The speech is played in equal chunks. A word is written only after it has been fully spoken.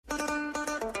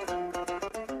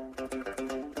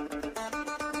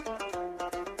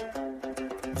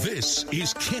This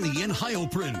is Kenny and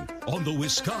Heilprin on the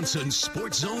Wisconsin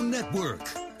Sports Zone Network.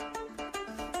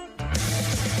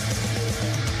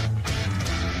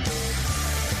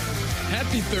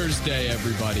 Happy Thursday,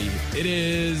 everybody. It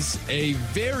is a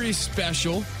very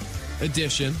special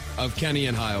edition of Kenny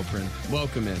and Heilprin.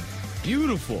 Welcome in.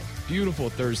 Beautiful, beautiful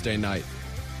Thursday night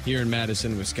here in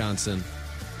Madison, Wisconsin.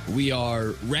 We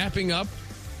are wrapping up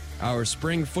our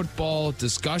spring football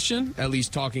discussion, at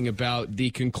least talking about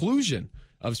the conclusion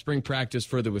of spring practice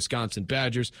for the Wisconsin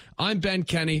Badgers. I'm Ben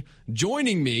Kenny.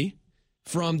 Joining me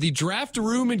from the draft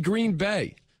room in Green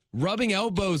Bay, rubbing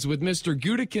elbows with Mr.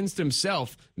 Gutekunst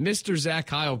himself, Mr. Zach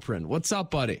Heilprin. What's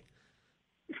up, buddy?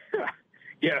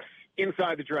 Yes,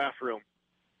 inside the draft room.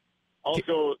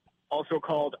 Also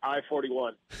called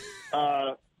I-41.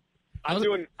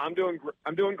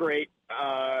 I'm doing great.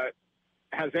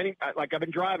 I've been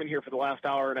driving here for the last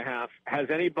hour and a half. Has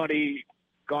anybody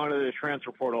gone to the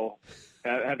transfer portal?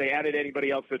 Have they added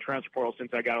anybody else to the transfer portal since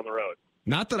I got on the road?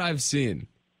 Not that I've seen.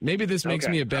 Maybe this makes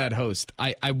me a bad host.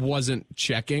 I wasn't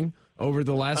checking over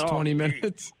the last 20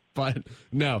 minutes, but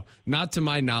no, not to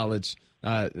my knowledge.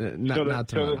 So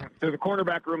the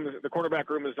cornerback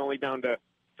room is only down to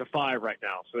 5 right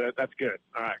now. So that's good.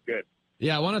 All right, good.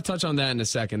 Yeah, I want to touch on that in a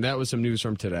second. That was some news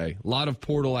from today. A lot of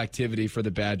portal activity for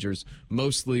the Badgers,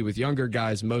 mostly with younger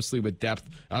guys, mostly with depth.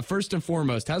 First and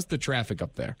foremost, how's the traffic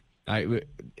up there?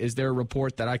 Is there a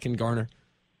report that I can garner?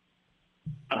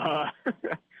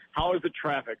 How is the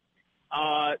traffic?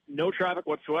 No traffic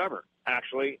whatsoever,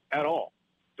 actually, at all.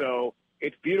 So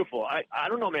it's beautiful. I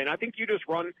don't know, man. I think you just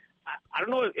run – I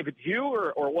don't know if it's you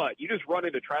or what. You just run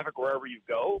into traffic wherever you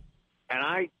go, and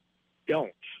I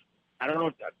don't. I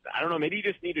don't know. Maybe you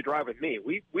just need to drive with me.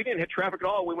 We didn't hit traffic at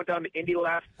all. We went down to Indy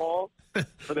last fall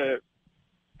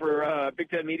for Big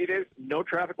Ten Media Days. No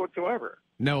traffic whatsoever.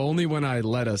 No, only when I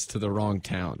led us to the wrong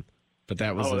town. But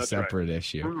that was a separate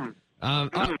issue.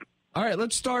 Mm-hmm. All right,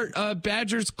 let's start.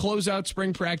 Badgers close out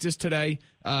spring practice today.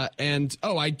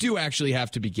 I do actually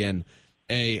have to begin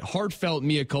a heartfelt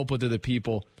mea culpa to the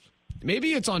people.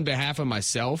 Maybe it's on behalf of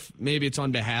myself. Maybe it's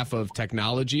on behalf of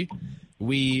technology.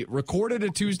 We recorded a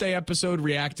Tuesday episode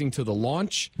reacting to the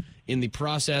launch. In the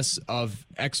process of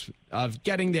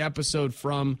getting the episode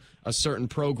from a certain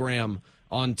program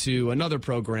onto another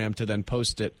program to then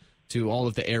post it to all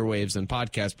of the airwaves and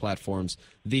podcast platforms,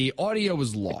 the audio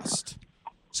was lost.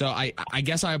 So I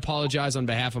guess I apologize on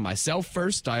behalf of myself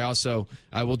first. I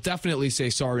will definitely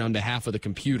say sorry on behalf of the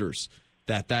computers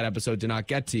that episode did not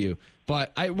get to you.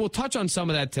 But I will touch on some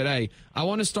of that today. I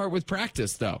want to start with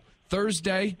practice, though.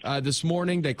 Thursday, this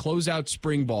morning, they close out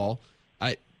spring ball.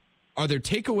 Are there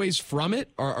takeaways from it?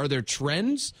 Are there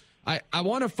trends? I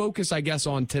want to focus, I guess,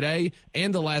 on today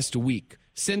and the last week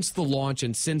since the launch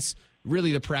and since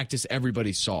really the practice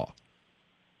everybody saw.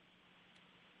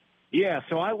 Yeah,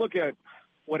 so I look at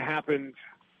what happened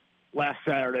last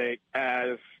Saturday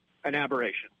as an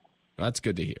aberration. That's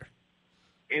good to hear.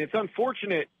 And it's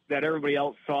unfortunate that everybody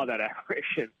else saw that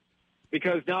aberration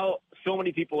because now so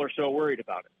many people are so worried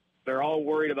about it. They're all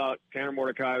worried about Tanner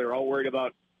Mordecai. They're all worried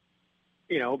about,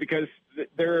 because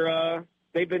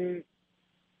they've been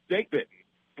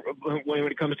snake-bitten when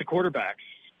it comes to quarterbacks.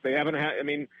 They haven't had,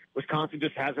 Wisconsin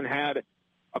just hasn't had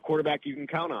a quarterback you can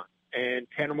count on. And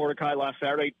Tanner Mordecai last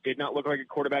Saturday did not look like a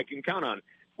quarterback you can count on,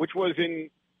 which was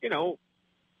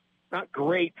not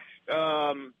great,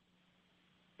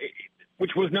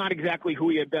 which was not exactly who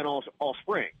he had been all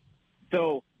spring.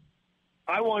 So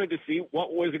I wanted to see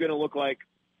what was it going to look like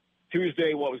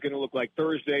Tuesday, what was going to look like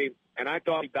Thursday, and I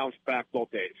thought he bounced back both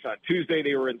days. Tuesday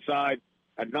they were inside,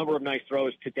 a number of nice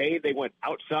throws. Today they went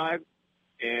outside,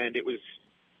 and it was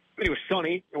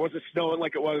sunny. It wasn't snowing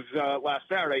like it was last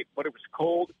Saturday, but it was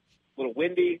cold, a little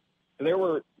windy. So there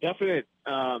were definite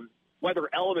weather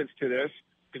elements to this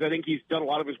because I think he's done a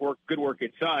lot of his good work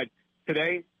inside.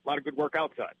 Today, a lot of good work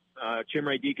outside.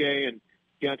 Chimere Dike and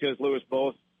Deontay Lewis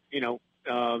both,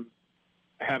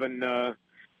 having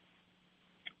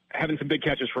some big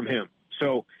catches from him.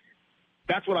 So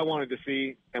that's what I wanted to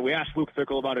see. And we asked Luke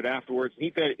Fickell about it afterwards. And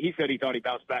he said he thought he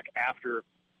bounced back after,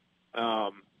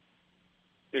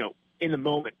 in the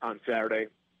moment on Saturday.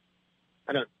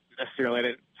 I didn't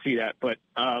see that. But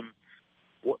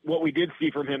what we did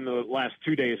see from him the last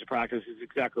 2 days of practice is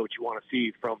exactly what you want to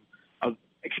see from an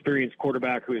experienced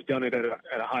quarterback who has done it at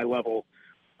a high level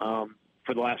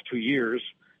for the last 2 years.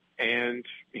 And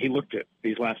he looked at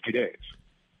these last 2 days.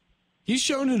 He's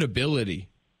shown an ability,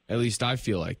 at least I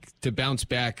feel like, to bounce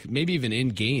back, maybe even in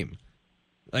game.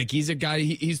 Like he's a guy,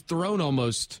 he's thrown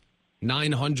almost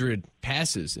 900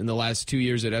 passes in the last 2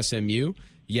 years at SMU,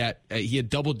 yet he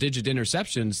had double-digit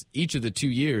interceptions each of the 2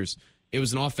 years it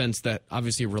was an offense that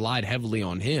obviously relied heavily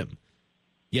on him.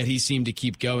 Yet he seemed to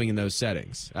keep going in those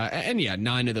settings. And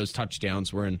 9 of those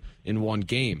touchdowns were in one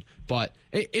game. But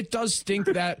it does stink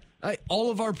that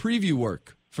all of our preview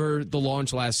work for the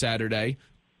launch last Saturday,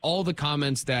 all the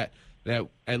comments that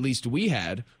at least we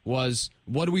had was,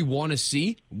 what do we want to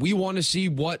see? We want to see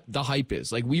what the hype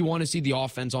is. Like, we want to see the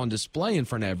offense on display in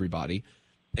front of everybody.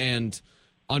 And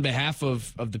on behalf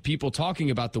of the people talking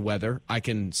about the weather, I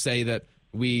can say that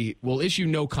we will issue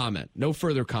no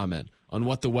further comment on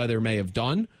what the weather may have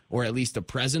done, or at least the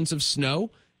presence of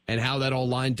snow and how that all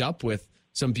lined up with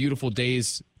some beautiful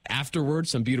days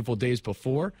afterwards, some beautiful days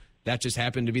before. That just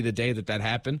happened to be the day that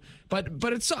happened. But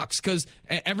it sucks because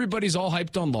everybody's all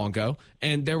hyped on Longo,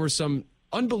 and there were some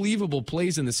unbelievable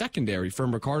plays in the secondary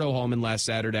from Ricardo Hallman last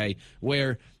Saturday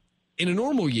where in a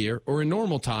normal year or in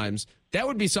normal times, that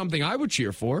would be something I would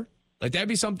cheer for. Like, that'd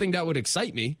be something that would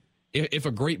excite me if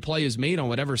a great play is made on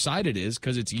whatever side it is,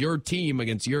 because it's your team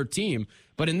against your team.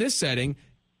 But in this setting,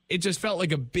 it just felt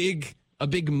like a big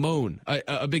moan,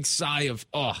 a big sigh of,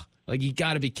 like, you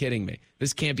got to be kidding me.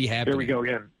 This can't be happening. Here we go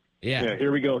again. Yeah,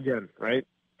 here we go again, right?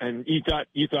 And you thought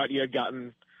you had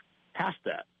gotten past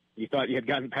that. You thought you had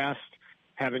gotten past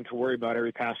having to worry about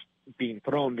every pass being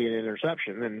thrown being an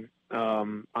interception. And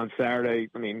on Saturday,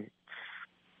 I mean,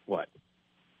 what?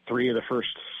 3 of the first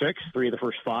 6, 3 of the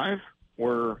first 5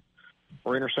 were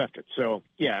intercepted. So,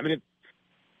 yeah, I mean,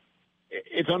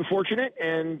 it's unfortunate,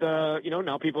 and,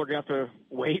 now people are going to have to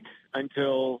wait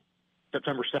until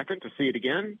September 2nd to see it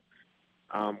again,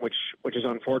 which is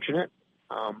unfortunate.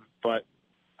 But,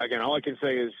 again, all I can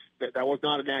say is that was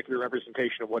not an accurate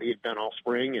representation of what he had been all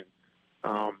spring, and,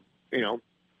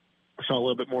 I saw a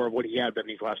little bit more of what he had been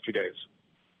these last 2 days.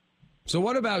 So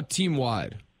what about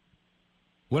team-wide?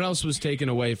 What else was taken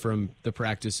away from the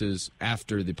practices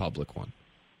after the public one?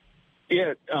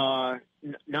 Yeah,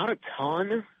 not a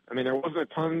ton. I mean, there wasn't a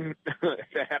ton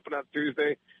that happened on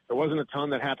Tuesday. There wasn't a ton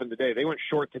that happened today. They went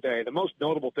short today. The most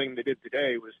notable thing they did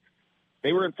today was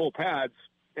they were in full pads,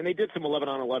 and they did some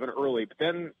 11-on-11 early, but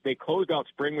then they closed out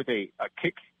spring with a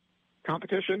kick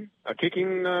competition, a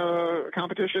kicking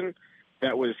competition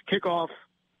that was kickoff,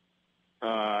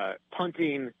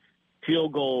 punting,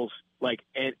 field goals,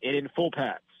 and in full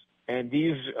pads. And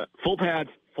these full pads,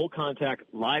 full contact,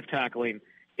 live tackling,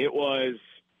 it was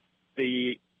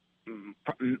I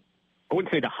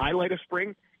wouldn't say the highlight of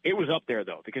spring. It was up there,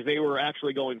 though, because they were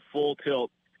actually going full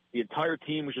tilt. The entire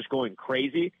team was just going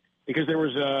crazy because there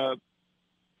was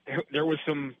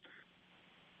some,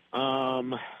 I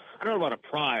don't know about a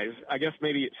prize. I guess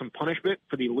maybe some punishment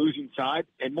for the losing side,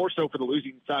 and more so for the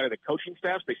losing side of the coaching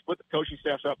staffs. They split the coaching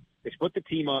staffs up. They split the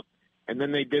team up, and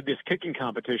then they did this kicking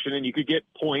competition, and you could get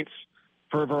points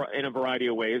in a variety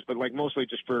of ways, but mostly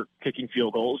just for kicking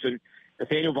field goals. And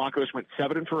Nathaniel Vakos went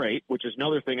 7 for 8, which is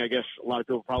another thing I guess a lot of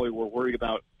people probably were worried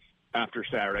about after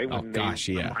Saturday when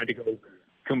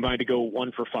combined to go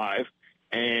 1 for 5.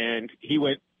 And he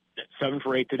went 7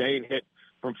 for 8 today and hit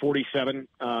from 47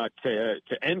 to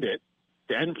end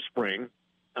spring.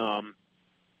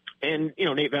 And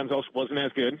Nate Van Zelst wasn't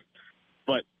as good,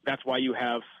 but that's why you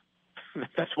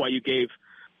gave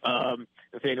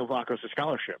Nathaniel Vakos a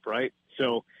scholarship, right?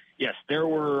 So yes, there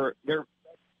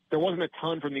wasn't a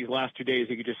ton from these last 2 days.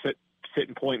 You could just sit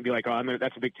and point and be like,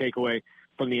 that's a big takeaway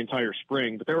from the entire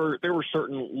spring. But there were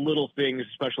certain little things,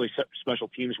 especially special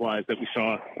teams wise, that we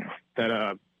saw that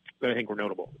I think were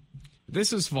notable.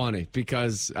 This is funny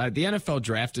because the NFL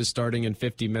draft is starting in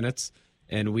 50 minutes,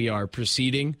 and we are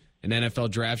preceding an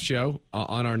NFL draft show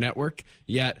on our network.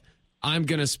 Yet I'm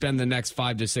going to spend the next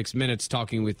 5 to 6 minutes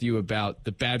talking with you about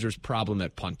the Badgers' problem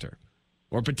at punter,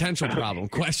 or potential problem,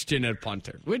 question at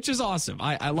punter, which is awesome.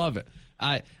 I love it.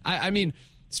 I mean,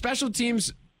 special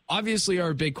teams obviously are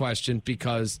a big question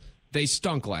because they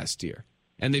stunk last year,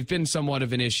 and they've been somewhat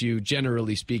of an issue,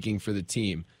 generally speaking, for the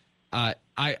team.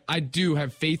 I do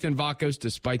have faith in Vakos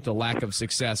despite the lack of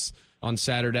success on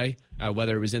Saturday,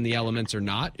 whether it was in the elements or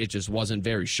not. It just wasn't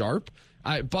very sharp.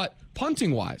 But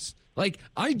punting-wise,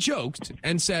 I joked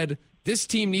and said, this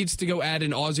team needs to go add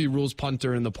an Aussie rules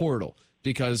punter in the portal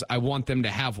because I want them to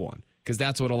have one, because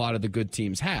that's what a lot of the good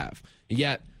teams have.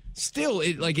 Yet, still,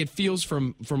 it feels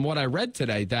from what I read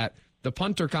today that the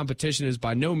punter competition is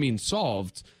by no means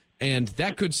solved, and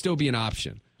that could still be an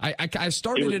option. I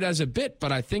started it as a bit,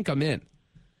 but I think I'm in.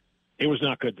 It was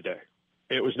not good today.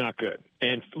 It was not good.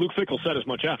 And Luke Fickell said as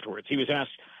much afterwards. He was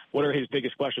asked what are his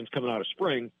biggest questions coming out of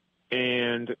spring,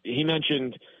 and he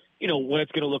mentioned, what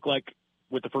it's going to look like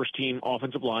with the first team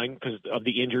offensive line because of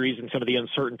the injuries and some of the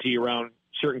uncertainty around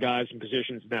certain guys and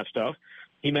positions and that stuff.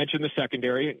 He mentioned the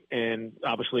secondary and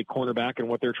obviously cornerback and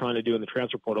what they're trying to do in the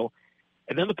transfer portal.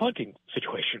 And then the punting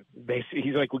situation.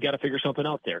 He's like, we got to figure something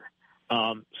out there.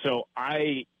 So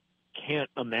I can't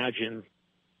imagine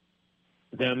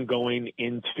them going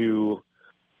into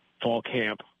fall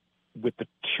camp with the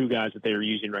two guys that they are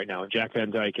using right now, Jack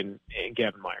Van Dyke and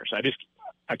Gavin Myers.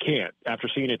 I can't. After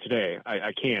seeing it today,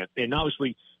 I can't. And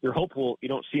obviously, you're hopeful you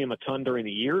don't see him a ton during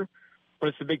the year, but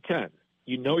it's the Big Ten.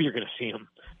 You know you're going to see him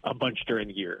a bunch during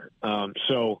the year.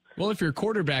 Well, if your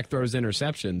quarterback throws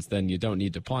interceptions, then you don't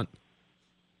need to punt.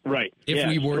 Right. If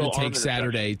we were to take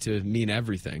Saturday to mean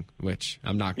everything, which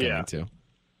I'm not going to.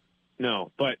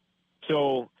 No, but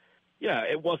so yeah,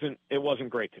 it wasn't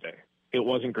great today. It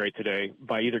wasn't great today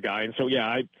by either guy, and so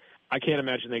I can't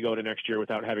imagine they go to next year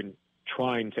without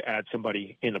trying to add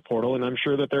somebody in the portal, and I'm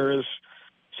sure that there is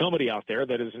somebody out there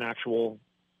that is an actual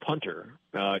punter.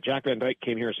 Jack Van Dyke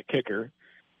came here as a kicker.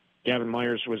 Gavin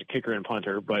Myers was a kicker and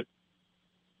punter, but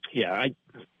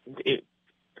it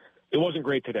wasn't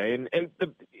great today. And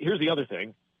here's the other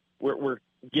thing: we're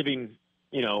giving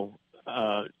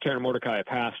Tanner Mordecai a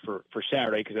pass for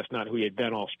Saturday because that's not who he had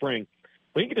been all spring.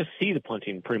 We didn't get to see the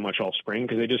punting pretty much all spring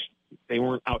because they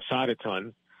weren't outside a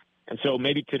ton, and so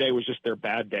maybe today was just their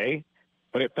bad day.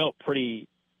 But it felt pretty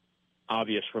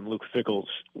obvious from Luke Fickell's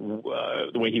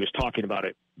the way he was talking about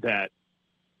it that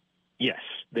yes,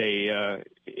 it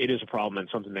is a problem and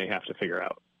something they have to figure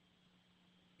out.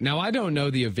 Now, I don't know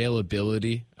the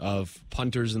availability of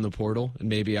punters in the portal, and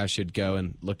maybe I should go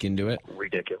and look into it.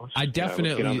 Ridiculous. I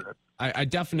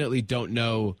definitely don't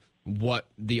know what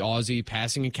the Aussie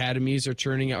passing academies are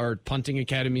churning, or punting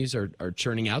academies are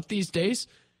churning out these days.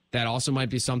 That also might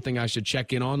be something I should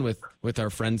check in on with our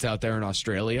friends out there in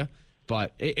Australia.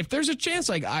 But if there's a chance,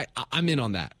 like I'm in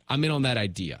on that. I'm in on that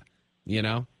idea. There's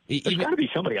got to be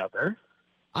somebody out there.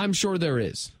 I'm sure there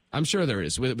is.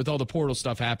 With all the portal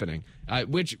stuff happening,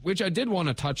 which I did want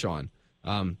to touch on.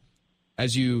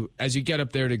 As you get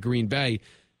up there to Green Bay,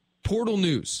 portal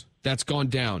news that's gone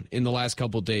down in the last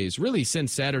couple of days, really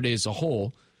since Saturday as a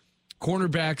whole.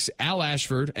 Cornerbacks Al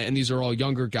Ashford, and these are all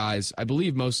younger guys, I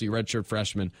believe mostly redshirt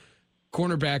freshmen.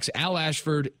 Cornerbacks Al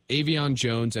Ashford, Avion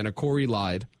Jones, and Corey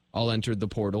Lyde all entered the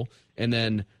portal. And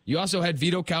then you also had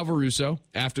Vito Calvaruso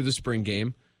after the spring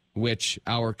game, which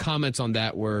our comments on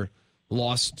that were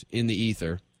lost in the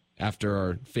ether after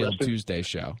our failed Tuesday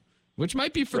show, which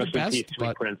might be for the best. Peace,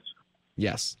 but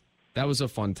yes, that was a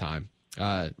fun time.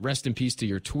 Rest in peace to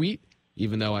your tweet,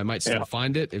 even though I might still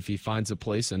find it if he finds a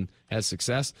place and has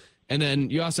success. And then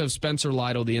you also have Spencer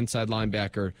Lytle, the inside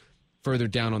linebacker, further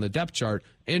down on the depth chart,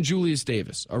 and Julius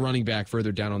Davis, a running back,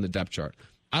 further down on the depth chart.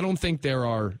 I don't think there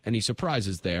are any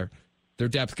surprises there. They're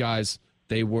depth guys.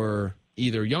 They were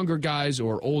either younger guys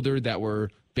or older that were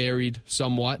buried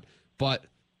somewhat. But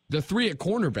the three at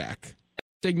cornerback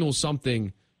signals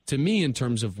something to me in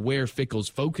terms of where Fickell's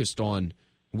focused on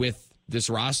with this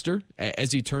roster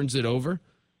as he turns it over.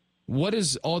 What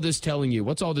is all this telling you?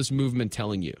 What's all this movement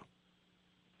telling you?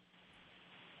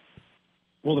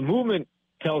 Well, the movement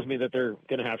tells me that they're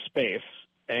going to have space,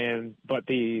 but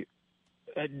the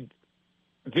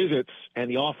visits and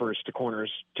the offers to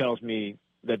corners tells me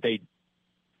that they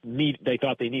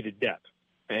thought they needed depth.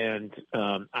 And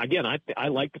again, I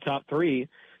like the top three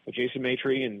with Jason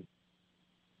Maitre and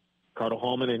Cardo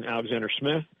Hallman and Alexander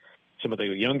Smith. Some of the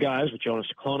young guys with Jonas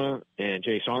Ciclona and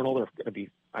Jace Arnold are going to be,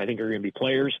 I think, are going to be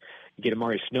players. You get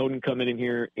Amari Snowden coming in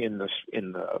here in the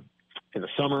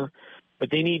summer, but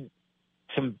they need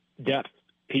some depth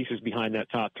pieces behind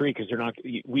that top three because they're not.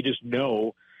 We just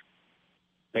know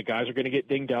that guys are going to get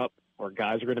dinged up or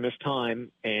guys are going to miss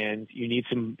time, and you need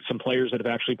some players that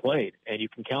have actually played and you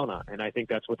can count on. And I think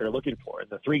that's what they're looking for. And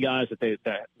the three guys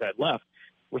that left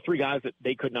were three guys that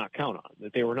they could not count on,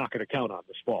 that they were not going to count on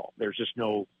this fall. There's just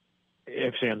no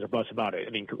ifs, ands, or buts about it.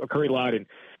 I mean, Curry Lyde and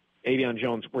Avion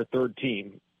Jones were third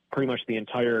team pretty much the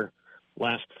entire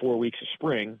last 4 weeks of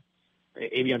spring.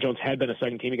 Avion Jones had been a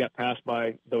second team. He got passed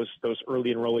by those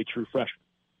early enrollee true freshmen.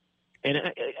 And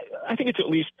I think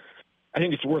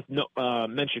it's worth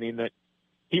mentioning that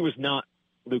he was not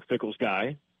Luke Fickell's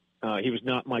guy. He was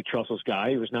not Mike Tressell's guy.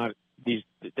 He was not this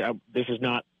is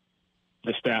not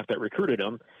the staff that recruited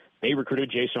him. They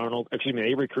recruited Jace Arnold.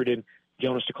 They recruited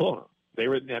Jonas Ciclona.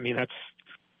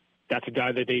 That's a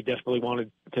guy that they desperately wanted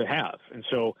to have. And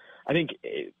so I think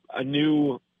a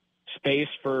new space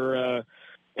for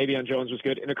Avion Jones was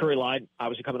good. And Curry Lyde,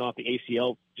 obviously coming off the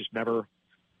ACL, just never,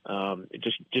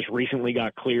 just recently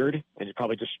got cleared, and it's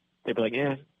probably just they'd be like,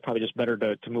 probably just better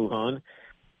to move on.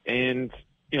 And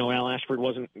Al Ashford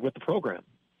wasn't with the program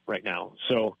right now,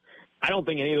 so I don't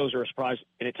think any of those are a surprise.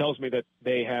 And it tells me that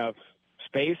they have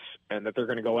space and that they're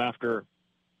going to go after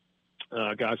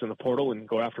guys in the portal and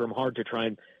go after them hard to try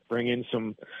and bring in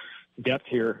some depth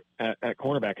here at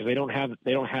cornerback because they don't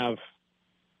have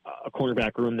a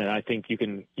cornerback room that I think you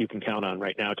can count on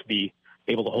right now to be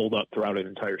able to hold up throughout an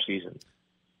entire season.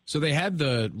 So they had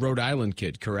the Rhode Island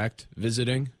kid, correct,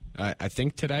 visiting, I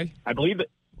think today? I believe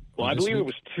it. Well, I believe it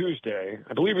was Tuesday.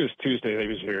 I believe it was Tuesday that he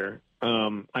was here.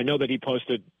 I know that he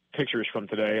posted pictures from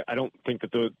today. I don't think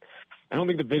the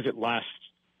visit lasts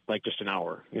like just an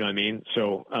hour. You know what I mean?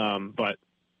 So, but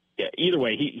yeah, either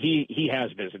way, he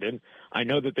has visited. I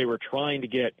know that they were trying to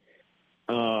get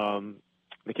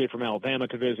the kid from Alabama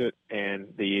to visit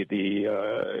and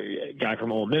the guy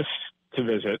from Ole Miss to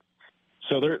visit.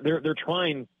 So they're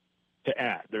trying to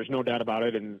add. There's no doubt about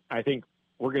it, and I think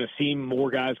we're going to see more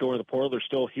guys go into the portal. There's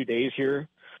still a few days here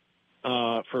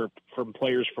from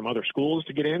players from other schools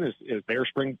to get in as their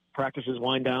spring practices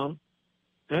wind down.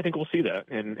 And I think we'll see that.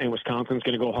 And Wisconsin's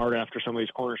going to go hard after some of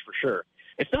these corners for sure.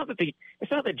 It's not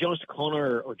that Jonas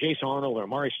Tacona or Jace Arnold or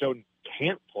Amari Snowden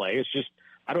can't play. It's just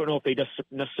I don't know if they just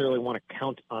necessarily want to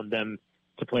count on them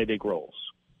to play big roles.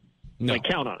 No. Like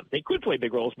count on them. They could play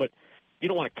big roles, but you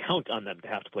don't want to count on them to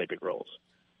have to play big roles.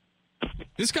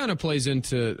 This kind of plays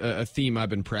into a theme I've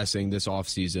been pressing this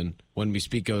offseason when we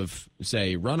speak of,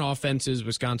 say, run offenses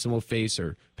Wisconsin will face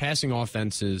or passing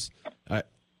offenses.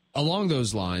 Along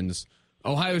those lines,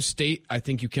 Ohio State, I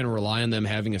think you can rely on them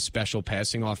having a special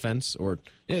passing offense. Or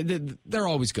they're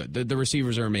always good. The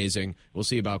receivers are amazing. We'll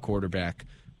see about quarterback.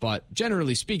 But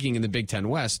generally speaking, in the Big Ten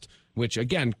West, which,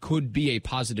 again, could be a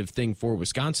positive thing for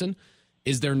Wisconsin,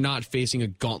 is they're not facing a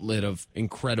gauntlet of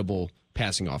incredible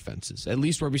passing offenses, at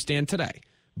least where we stand today.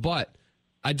 But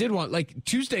I did want,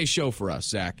 Tuesday's show for us,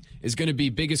 Zach, is going to be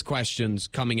biggest questions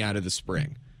coming out of the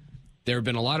spring. There have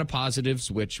been a lot of positives,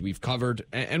 which we've covered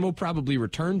and we'll probably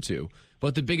return to.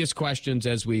 But the biggest questions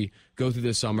as we go through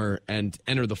the summer and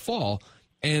enter the fall,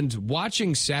 and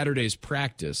watching Saturday's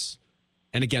practice,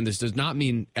 and again, this does not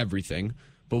mean everything,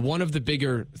 but one of the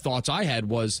bigger thoughts I had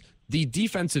was the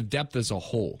defensive depth as a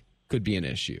whole could be an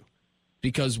issue.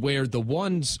 Because where the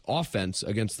one's offense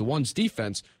against the one's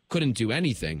defense couldn't do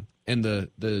anything, and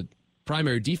the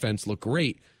primary defense looked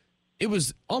great, it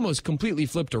was almost completely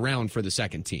flipped around for the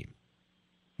second team,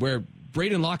 where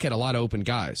Braden Locke had a lot of open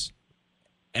guys.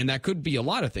 And that could be a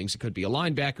lot of things. It could be a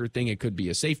linebacker thing. It could be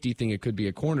a safety thing. It could be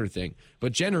a corner thing.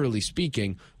 But generally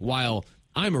speaking, while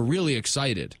I'm really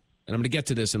excited, and I'm going to get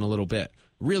to this in a little bit,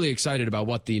 really excited about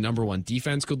what the number one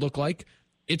defense could look like,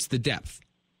 it's the depth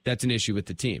that's an issue with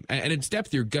the team. And it's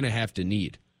depth you're going to have to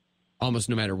need almost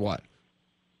no matter what.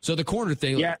 So the corner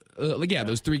thing,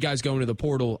 those three guys going to the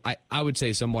portal, I would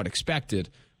say somewhat expected.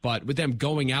 But with them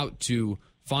going out to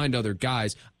find other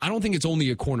guys, I don't think it's only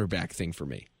a cornerback thing for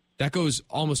me. That goes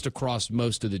almost across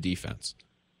most of the defense.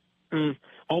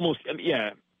 Almost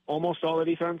all the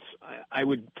defense. I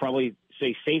would probably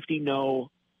say safety, no.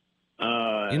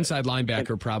 Inside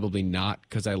linebacker, probably not,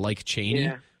 because I like Chaney.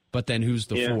 Yeah. But then who's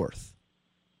the fourth?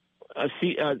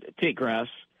 Tate Grass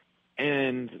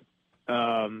and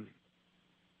some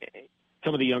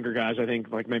of the younger guys, I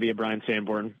think, like maybe a Brian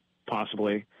Sanborn,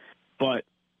 possibly. But,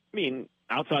 I mean,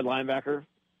 outside linebacker,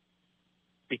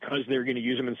 because they're going to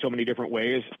use them in so many different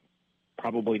ways,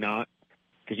 probably not.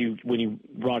 Because when you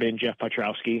brought in Jeff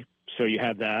Pietrowski, so you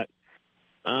had that.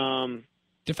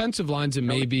 Defensive lines, it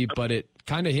may be, but it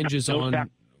kind of hinges on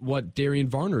what Darian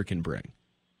Varner can bring,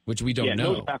 which we don't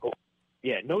know.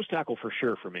 Nose tackle for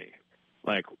sure for me.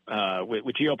 Like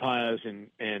with Gio Paez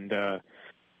and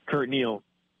Kurt Neal,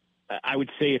 I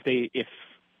would say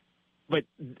but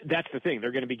that's the thing.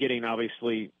 They're going to be getting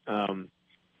obviously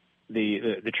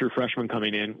the true freshman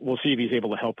coming in. We'll see if he's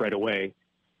able to help right away.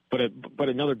 But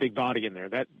another big body in there.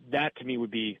 That to me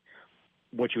would be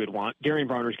what you would want. Darian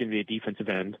Varner is going to be a defensive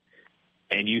end,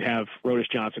 and you have Rodas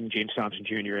Johnson, James Thompson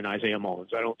Jr., and Isaiah Mullins.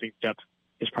 I don't think depth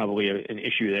is probably an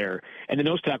issue there. And the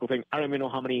nose tackle thing, I don't even know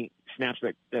how many snaps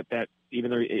that even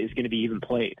there is going to be even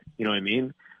played. You know what I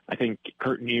mean? I think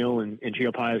Kurt Neal and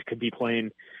Gio Paez could be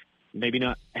playing, maybe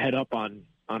not head up on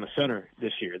a center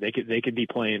this year. They could be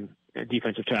playing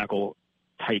defensive tackle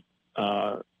type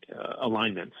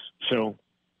alignments. So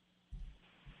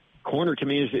corner to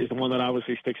me is the one that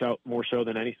obviously sticks out more so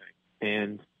than anything.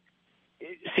 And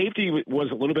safety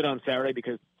was a little bit on Saturday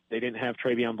because they didn't have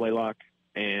Travion Blaylock,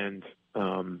 and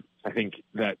I think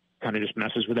that kind of just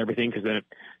messes with everything because then it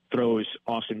throws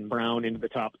Austin Brown into the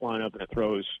top lineup,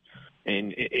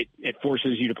 and it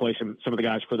forces you to play some of the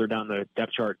guys further down the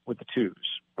depth chart with the twos.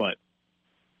 But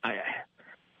I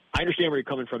understand where you're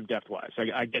coming from depth-wise.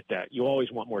 I get that. You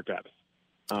always want more depth.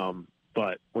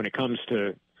 But when it comes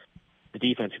to the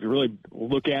defense, if you really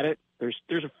look at it, there's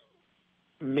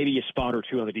maybe a spot or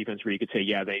two on the defense where you could say,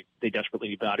 yeah, they desperately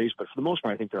need bodies, but for the most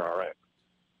part, I think they're all right.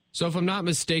 So if I'm not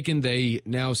mistaken, they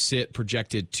now sit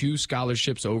projected 2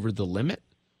 scholarships over the limit,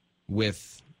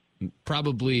 with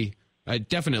probably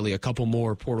definitely a couple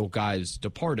more portal guys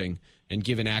departing, and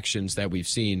given actions that we've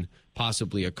seen,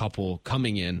 possibly a couple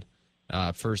coming in,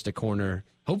 first a corner,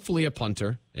 hopefully a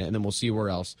punter, and then we'll see where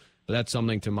else. But that's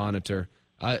something to monitor.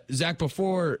 Zach,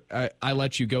 before I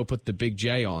let you go put the Big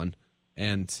J on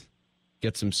and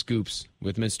get some scoops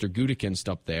with Mr. Gutekunst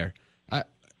up there,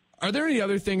 are there any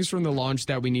other things from the launch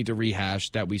that we need to rehash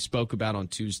that we spoke about on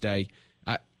Tuesday?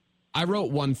 I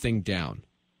wrote one thing down,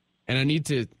 and I need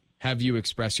to have you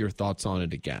express your thoughts on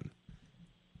it again.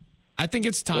 I think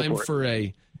it's time for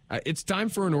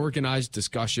an organized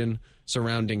discussion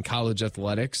surrounding college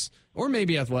athletics, or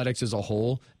maybe athletics as a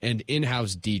whole, and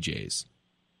in-house DJs.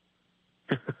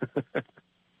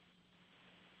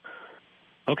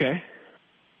 Okay.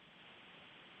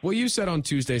 Well, you said on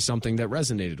Tuesday something that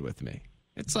resonated with me.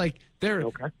 It's like there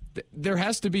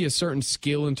has to be a certain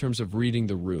skill in terms of reading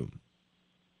the room.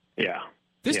 Yeah.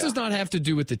 This does not have to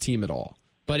do with the team at all.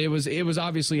 But it was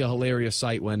obviously a hilarious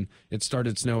sight when it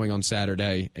started snowing on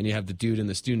Saturday, and you have the dude in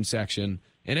the student section,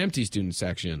 an empty student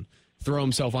section, throw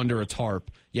himself under a tarp,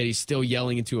 yet he's still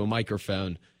yelling into a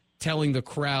microphone, telling the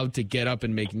crowd to get up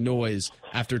and make noise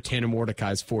after Tanner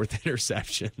Mordecai's 4th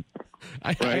interception.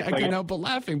 I couldn't help but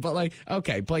laughing, but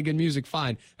okay, play good music,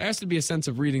 fine. There has to be a sense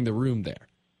of reading the room there.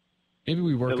 Maybe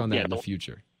we work on that in the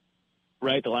future.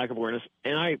 Right, the lack of awareness.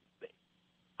 And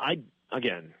I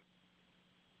again,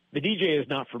 the DJ is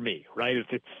not for me, right?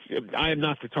 I am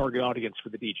not the target audience for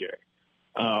the DJ.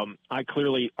 I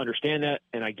clearly understand that,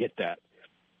 and I get that.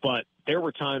 But there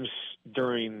were times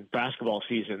during basketball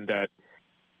season that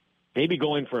maybe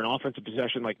going for an offensive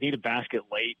possession, like need a basket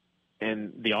late,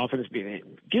 and the offense being,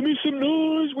 give me some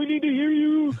noise, we need to hear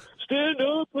you, stand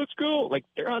up, let's go. Like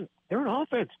they're on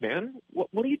offense, man.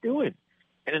 What are you doing?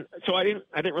 And so I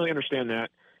didn't really understand that.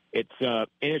 And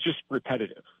it's just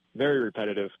repetitive, very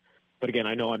repetitive. But again,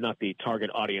 I know I'm not the target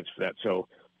audience for that, so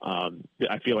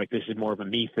I feel like this is more of a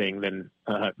me thing than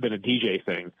a DJ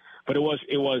thing. But it was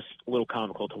a little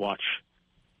comical to watch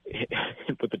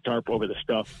him put the tarp over the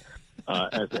stuff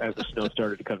as the snow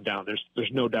started to come down.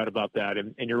 There's no doubt about that.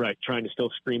 And you're right, trying to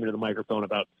still scream into the microphone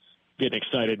about getting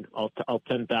excited. All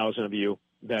 10,000 of you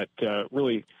that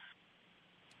really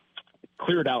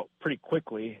cleared out pretty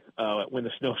quickly when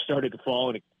the snow started to fall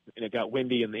and it got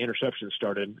windy and the interceptions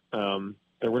started.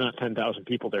 There were not 10,000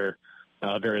 people there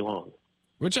very long.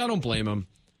 Which I don't blame them.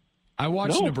 I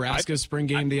watched Nebraska's spring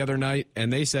game the other night,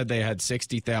 and they said they had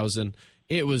 60,000.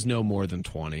 It was no more than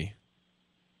 20.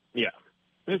 Yeah.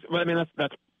 I mean,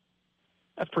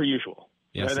 that's per usual.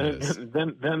 Yes, right? it is.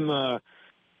 Them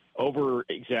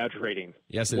over-exaggerating.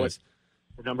 Yes, it is.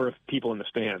 The number of people in the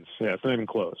stands. Yeah, it's not even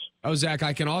close. Oh, Zach,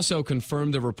 I can also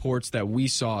confirm the reports that we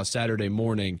saw Saturday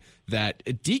morning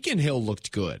that Deacon Hill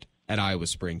looked good at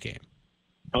Iowa's spring game.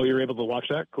 Oh, you were able to watch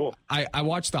that? Cool. I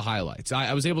watched the highlights.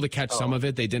 I was able to catch some of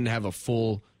it. They didn't have a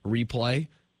full replay,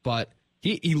 but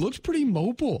he looked pretty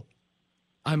mobile,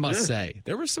 I must say.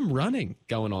 There was some running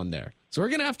going on there. So we're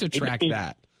going to have to track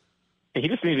that. He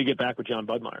just needed to get back with John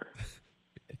Budmeyer.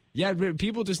 Yeah,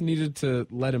 people just needed to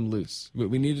let him loose.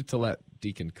 We needed to let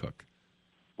Deacon cook.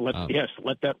 Let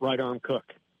that right arm cook.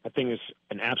 That thing is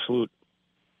an absolute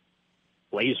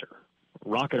laser,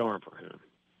 rocket arm for him.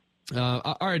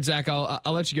 All right, Zach, I'll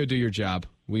let you go do your job.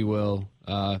 We'll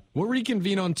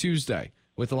reconvene on Tuesday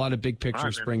with a lot of big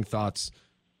picture spring thoughts,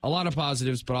 a lot of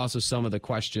positives, but also some of the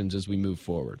questions as we move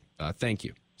forward. Thank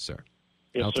you, sir.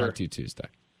 Yes, I'll talk to you Tuesday.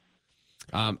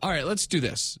 All right, let's do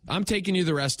this. I'm taking you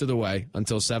the rest of the way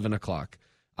until 7 o'clock.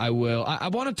 I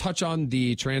want to touch on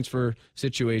the transfer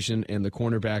situation in the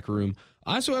cornerback room.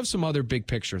 I also have some other big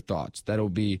picture thoughts that'll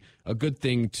be a good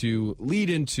thing to lead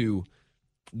into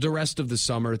the rest of the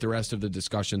summer, the rest of the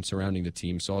discussion surrounding the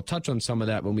team. So I'll touch on some of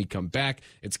that when we come back.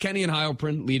 It's Kenny and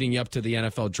Heilprin leading you up to the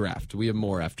NFL draft. We have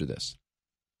more after this.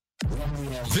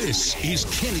 This is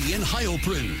Kenny and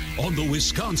Heilprin on the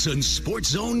Wisconsin Sports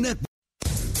Zone Network.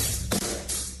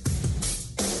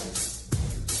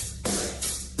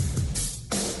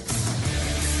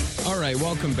 All right,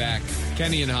 welcome back.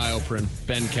 Kenny and Heilprin,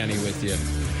 Ben Kenny with you,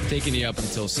 taking you up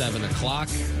until 7 o'clock.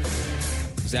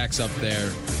 Zach's up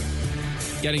there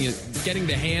getting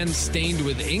the hands stained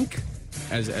with ink,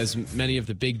 as many of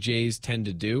the big Jays tend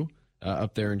to do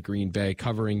up there in Green Bay,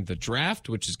 covering the draft,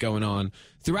 which is going on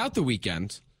throughout the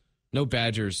weekend. No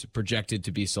Badgers projected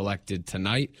to be selected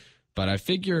tonight, but I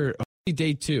figure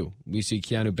day 2, we see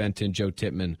Keanu Benton, Joe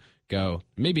Tippmann go,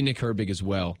 maybe Nick Herbig as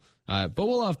well. But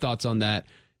we'll have thoughts on that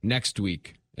next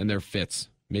week and their fits,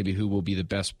 maybe who will be the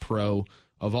best pro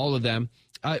of all of them.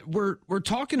 We're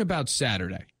talking about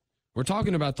Saturday. We're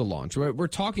talking about the launch. We're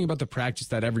talking about the practice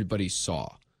that everybody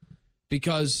saw.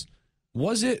 Because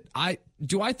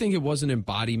do I think it was an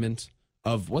embodiment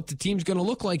of what the team's going to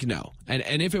look like? No.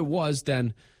 And if it was,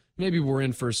 then maybe we're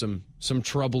in for some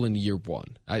trouble in year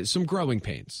one, some growing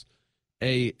pains.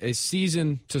 A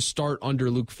season to start under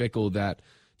Luke Fickell that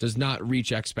does not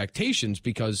reach expectations,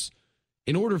 because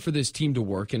in order for this team to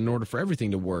work and in order for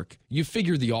everything to work, you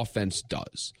figure the offense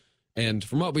does. And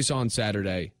from what we saw on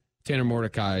Saturday, Tanner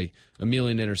Mordecai, 1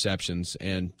 million interceptions,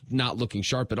 and not looking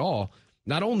sharp at all,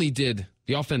 not only did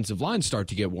the offensive line start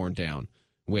to get worn down,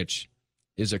 which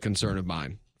is a concern of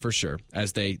mine for sure.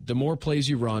 As the more plays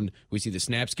you run, we see the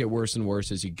snaps get worse and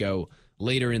worse as you go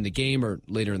later in the game, or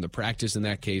later in the practice in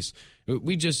that case.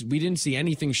 We didn't see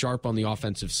anything sharp on the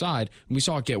offensive side, and we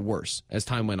saw it get worse as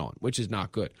time went on, which is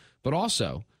not good. But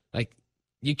also, like,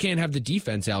 you can't have the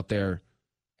defense out there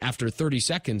after 30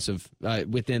 seconds of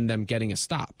within them getting a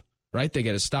stop. Right? They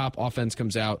get a stop, offense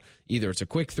comes out, either it's a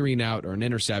quick 3-and-out or an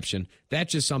interception.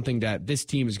 That's just something that this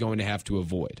team is going to have to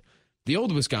avoid. The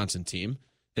old Wisconsin team,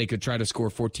 they could try to score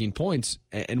 14 points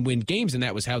and win games, and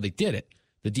that was how they did it.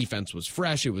 The defense was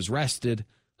fresh, it was rested.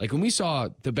 Like, when we saw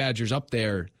the Badgers up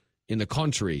there in the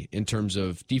country in terms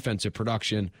of defensive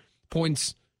production,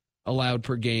 points allowed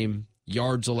per game,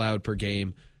 yards allowed per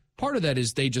game, part of that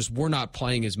is they just were not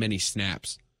playing as many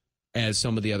snaps as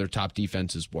some of the other top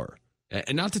defenses were.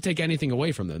 And not to take anything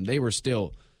away from them, they were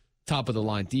still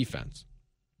top-of-the-line defense.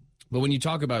 But when you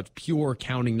talk about pure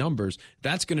counting numbers,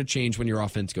 that's going to change when your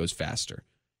offense goes faster.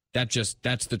 That's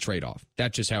the trade-off.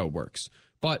 That's just how it works.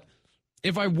 But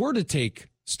if I were to take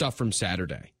stuff from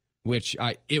Saturday, which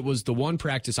it was the one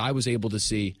practice I was able to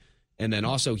see, and then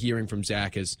also hearing from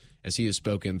Zach as he has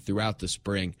spoken throughout the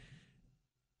spring,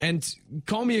 and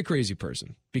call me a crazy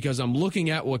person, because I'm looking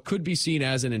at what could be seen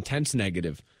as an intense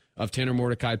negative of Tanner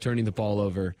Mordecai turning the ball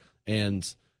over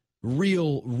and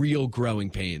real growing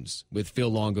pains with Phil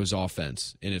Longo's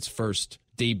offense in its first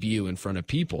debut in front of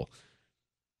people.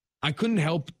 I couldn't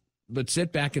help but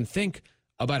sit back and think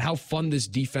about how fun this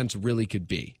defense really could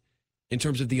be in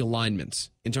terms of the alignments,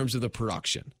 in terms of the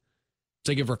production. It's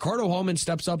like if Ricardo Hallman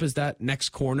steps up as that next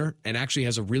corner and actually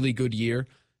has a really good year,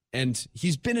 and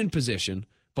he's been in position,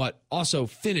 but also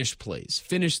finished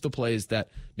the plays that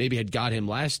maybe had got him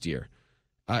last year.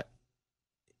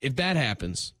 If that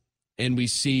happens and we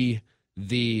see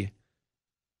the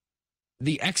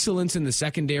excellence in the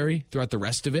secondary throughout the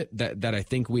rest of it that I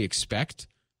think we expect,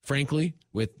 frankly,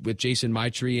 with Jason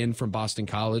Maitre in from Boston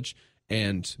College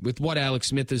and with what Alex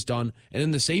Smith has done, and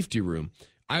in the safety room,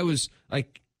 I was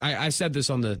like, I said this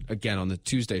on the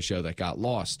Tuesday show that got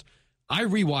lost. I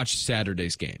rewatched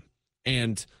Saturday's game,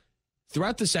 and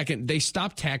throughout the second, they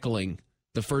stopped tackling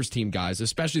the first team guys,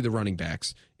 especially the running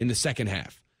backs, in the second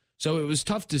half. So it was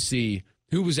tough to see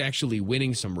who was actually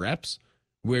winning some reps,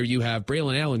 where you have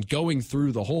Braylon Allen going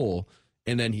through the hole,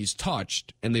 and then he's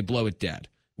touched, and they blow it dead.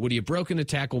 Would he have broken a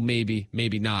tackle? Maybe,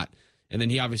 maybe not. And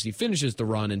then he obviously finishes the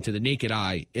run, and to the naked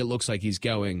eye, it looks like he's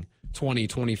going 20,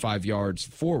 25 yards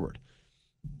forward.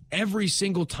 Every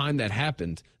single time that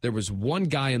happened, there was one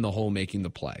guy in the hole making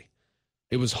the play.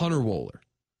 It was Hunter Wohler,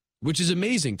 which is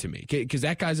amazing to me, because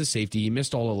that guy's a safety. He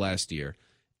missed all of last year.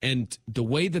 And the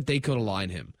way that they could align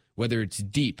him, whether it's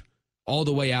deep, all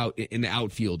the way out in the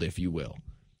outfield, if you will,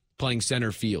 playing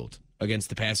center field against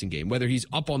the passing game, whether he's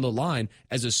up on the line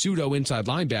as a pseudo inside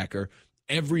linebacker,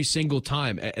 every single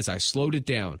time as I slowed it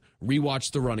down,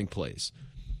 rewatched the running plays.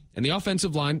 And the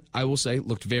offensive line, I will say,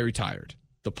 looked very tired.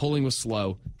 The pulling was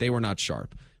slow. They were not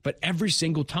sharp. But every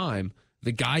single time,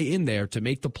 the guy in there to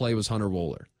make the play was Hunter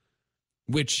Wohler,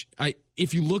 which,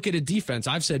 if you look at a defense,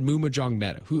 I've said Muma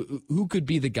Jongmeta, who could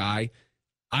be the guy.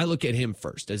 I look at him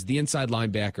first as the inside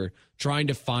linebacker trying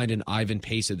to find an Ivan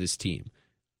Pace of this team,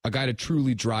 a guy to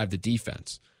truly drive the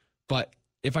defense. But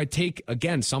if I take,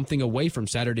 again, something away from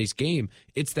Saturday's game,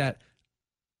 it's that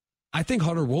I think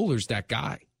Hunter Wohler's that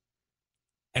guy,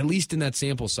 at least in that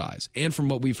sample size, and from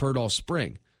what we've heard all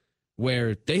spring,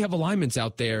 where they have alignments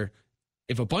out there.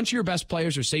 If a bunch of your best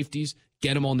players are safeties,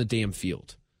 get them on the damn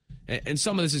field. And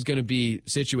some of this is going to be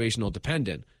situational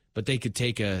dependent, but they could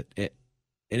take an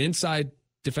inside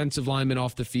defensive lineman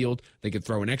off the field. They could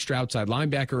throw an extra outside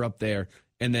linebacker up there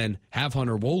and then have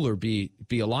Hunter Wohler be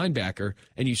a linebacker,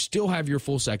 and you still have your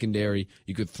full secondary.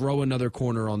 You could throw another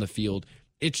corner on the field.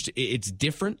 It's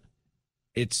different.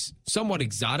 It's somewhat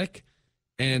exotic,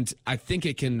 and I think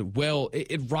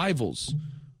it rivals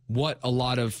what a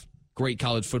lot of great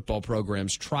college football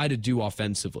programs try to do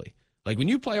offensively. Like when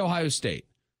you play Ohio State,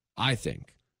 I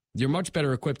think you're much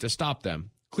better equipped to stop them,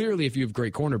 clearly if you have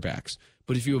great cornerbacks,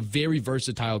 but if you have very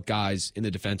versatile guys in the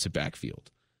defensive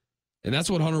backfield. And that's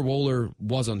what Hunter Wohler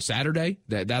was on Saturday.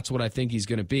 That's what I think he's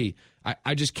going to be.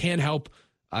 I just can't help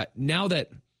now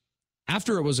that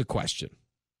after it was a question,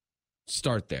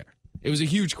 start there. It was a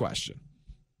huge question.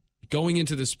 Going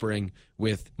into the spring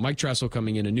with Mike Tressel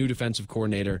coming in, a new defensive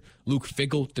coordinator, Luke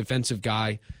Fickell, defensive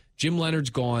guy, Jim Leonard's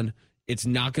gone. It's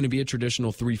not going to be a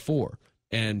traditional 3-4.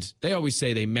 And they always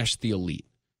say they mesh the elite.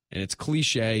 And it's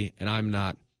cliche, and I'm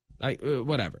not,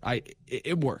 whatever.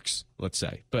 It works, let's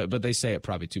say. But they say it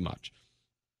probably too much.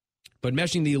 But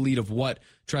meshing the elite of what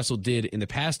Tressel did in the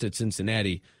past at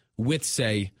Cincinnati with,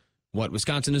 say, what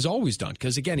Wisconsin has always done.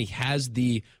 Because, again, he has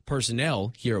the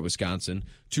personnel here at Wisconsin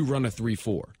to run a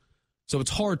 3-4. So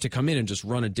it's hard to come in and just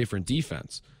run a different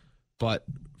defense. But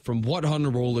from what Hunter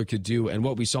Wohler could do and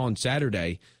what we saw on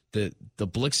Saturday, the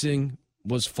blitzing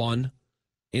was fun.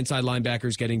 Inside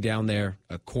linebackers getting down there,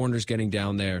 corners getting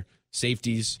down there,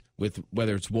 safeties with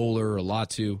whether it's Wohler or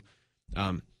Latu.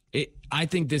 I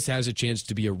think this has a chance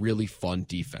to be a really fun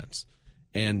defense.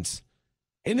 And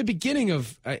in the beginning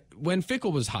of when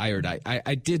Fickell was hired,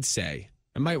 I did say,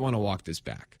 I might want to walk this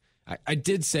back. I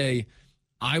did say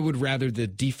I would rather the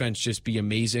defense just be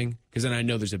amazing because then I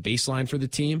know there's a baseline for the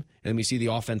team and we see the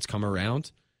offense come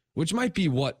around, which might be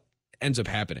what ends up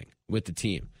happening with the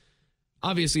team.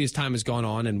 Obviously, as time has gone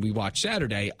on and we watch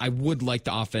Saturday, I would like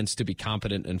the offense to be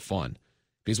competent and fun.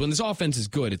 Because when this offense is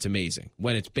good, it's amazing.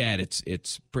 When it's bad,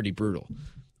 it's pretty brutal.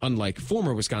 Unlike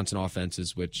former Wisconsin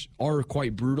offenses, which are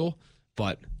quite brutal,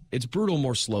 but it's brutal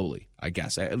more slowly, I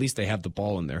guess. At least they have the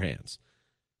ball in their hands.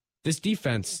 This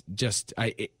defense just,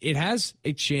 it has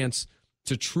a chance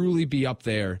to truly be up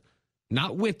there,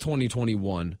 not with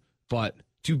 2021, but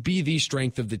to be the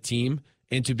strength of the team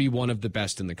and to be one of the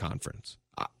best in the conference.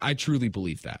 I truly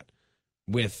believe that.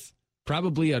 With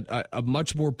probably a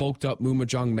much more bulked up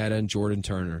Mumajong Meta and Jordan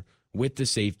Turner, with the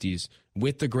safeties,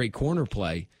 with the great corner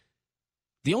play,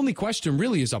 the only question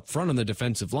really is up front on the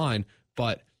defensive line.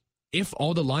 But if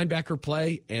all the linebacker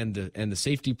play and the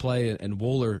safety play and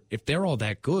Wohler, if they're all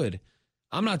that good,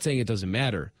 I'm not saying it doesn't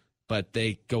matter, but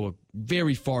they go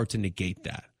very far to negate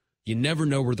that. You never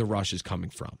know where the rush is coming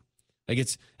from. Like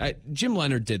it's Jim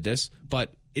Leonard did this,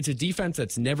 but it's a defense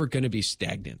that's never going to be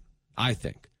stagnant, I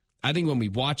think. I think when we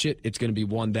watch it, it's going to be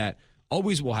one that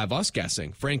always will have us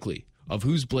guessing, frankly, of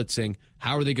who's blitzing,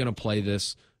 how are they going to play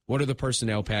this, what are the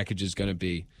personnel packages going to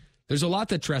be. There's a lot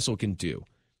that Tressel can do,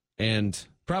 and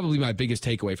probably my biggest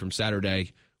takeaway from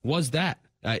Saturday was that.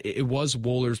 It was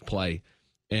Wohler's play,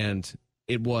 and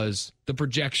it was the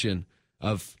projection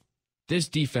of this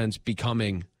defense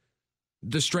becoming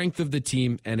the strength of the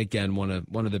team, and again, one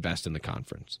of the best in the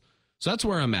conference. So that's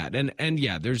where I'm at. And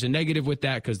yeah, there's a negative with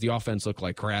that because the offense looked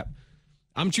like crap.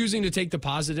 I'm choosing to take the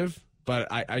positive, but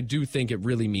I do think it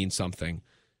really means something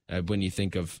when you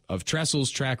think of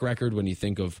Tressel's track record, when you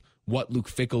think of what Luke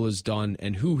Fickell has done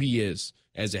and who he is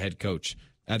as a head coach.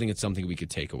 I think it's something we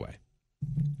could take away.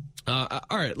 All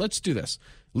right, let's do this.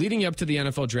 Leading up to the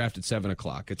NFL draft at 7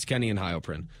 o'clock, it's Kenny and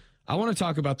Heilprin. I want to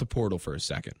talk about the portal for a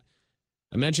second.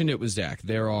 I mentioned it with Zach.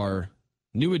 There are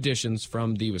new additions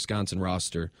from the Wisconsin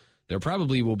roster. There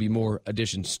probably will be more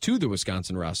additions to the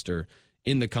Wisconsin roster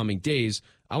in the coming days.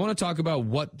 I want to talk about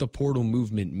what the portal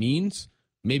movement means,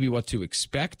 maybe what to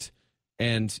expect,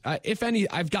 and if any,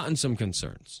 I've gotten some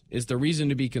concerns. Is there reason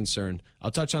to be concerned?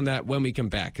 I'll touch on that when we come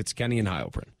back. It's Kenny and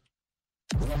Heilprin.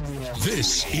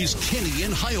 This is Kenny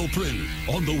and Heilprin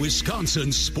on the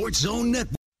Wisconsin Sports Zone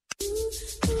Network.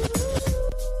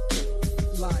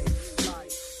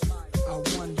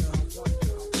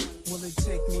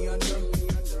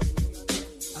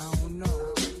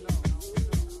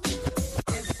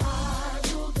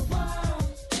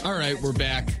 All right, we're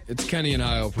back. It's Kenny and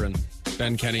Heilprin.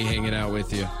 Ben Kenny hanging out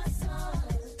with you,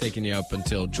 taking you up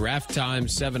until draft time,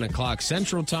 7 o'clock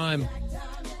Central Time.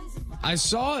 I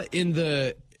saw in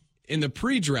the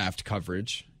pre-draft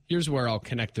coverage, here's where I'll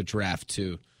connect the draft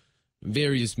to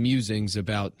various musings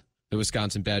about the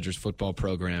Wisconsin Badgers football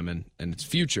program and its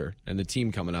future and the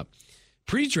team coming up.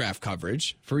 Pre-draft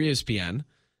coverage for ESPN,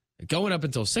 going up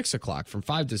until 6 o'clock from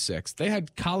 5 to 6, they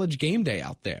had College Game Day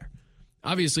out there.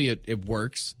 Obviously, it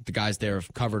works. The guys there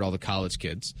have covered all the college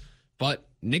kids. But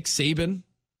Nick Saban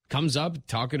comes up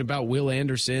talking about Will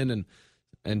Anderson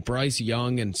and Bryce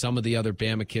Young and some of the other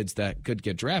Bama kids that could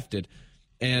get drafted.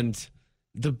 And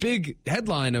the big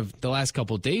headline of the last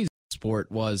couple of days in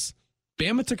sport was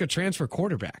Bama took a transfer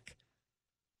quarterback.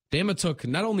 Bama took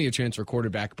not only a transfer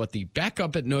quarterback, but the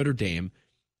backup at Notre Dame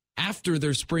after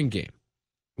their spring game,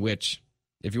 which,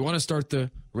 if you want to start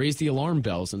to raise the alarm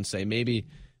bells and say maybe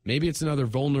it's another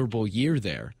vulnerable year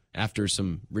there after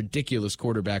some ridiculous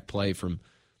quarterback play from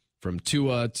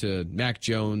Tua to Mac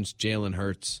Jones, Jalen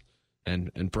Hurts.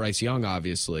 and Bryce Young,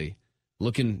 obviously,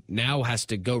 looking now has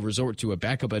to go resort to a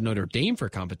backup at Notre Dame for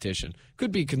competition.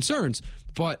 Could be concerns,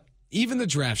 but even the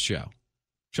draft show,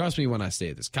 trust me when I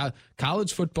say this,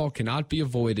 college football cannot be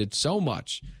avoided so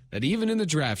much that even in the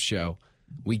draft show,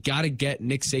 we got to get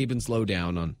Nick Saban's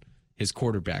lowdown on his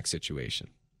quarterback situation.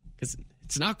 Because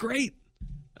it's not great.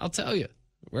 I'll tell you,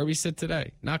 where we sit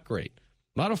today, not great.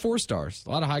 A lot of 4-stars, a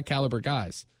lot of high-caliber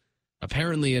guys.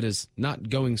 Apparently, it is not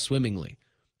going swimmingly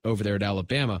over there at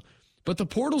Alabama. But the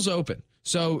portal's open.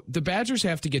 So the Badgers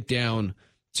have to get down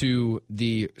to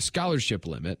the scholarship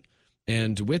limit.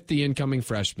 And with the incoming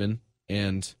freshmen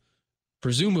and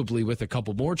presumably with a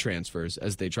couple more transfers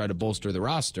as they try to bolster the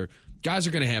roster, guys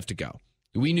are going to have to go.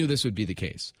 We knew this would be the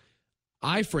case.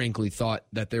 I frankly thought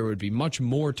that there would be much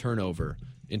more turnover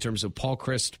in terms of Paul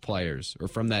Chryst players or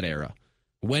from that era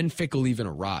when Fickell even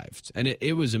arrived. And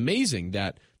it was amazing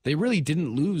that they really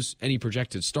didn't lose any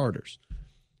projected starters,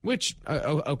 which,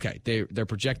 okay, they're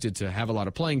projected to have a lot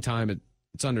of playing time.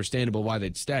 It's understandable why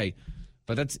they'd stay,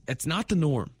 but that's not the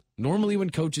norm. Normally when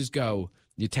coaches go,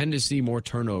 you tend to see more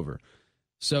turnover.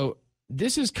 So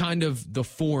this is kind of the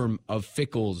form of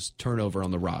Fickell's turnover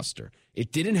on the roster.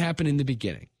 It didn't happen in the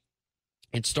beginning.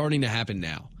 It's starting to happen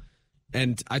now.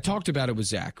 And I talked about it with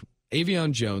Zach.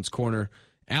 Avion Jones, corner,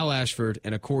 Al Ashford,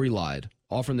 and a Corey Lyde,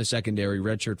 all from the secondary,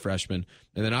 redshirt freshman.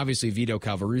 And then obviously Vito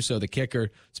Calvaruso, the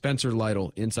kicker, Spencer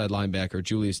Lytle, inside linebacker,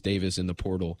 Julius Davis in the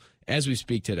portal as we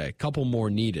speak today. A couple more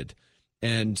needed.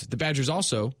 And the Badgers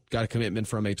also got a commitment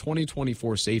from a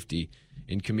 2024 safety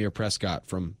in Kamir Prescott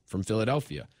from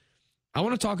Philadelphia. I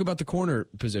want to talk about the corner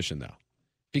position, though,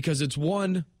 because it's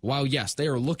one, while, yes, they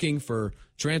are looking for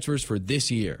transfers for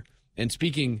this year. And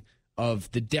speaking of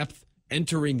the depth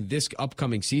entering this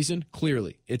upcoming season,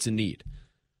 clearly it's a need.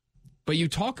 But you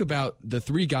talk about the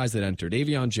three guys that entered,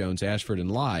 Avion Jones, Ashford,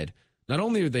 and Lyde. Not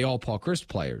only are they all Paul Chryst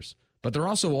players, but they're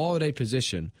also all at a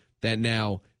position that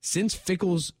now, since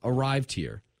Fickell's arrived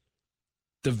here,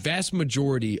 the vast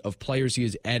majority of players he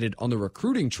has added on the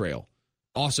recruiting trail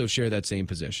also share that same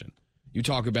position. You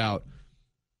talk about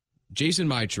Jason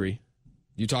Maitre.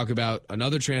 You talk about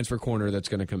another transfer corner that's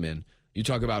going to come in. You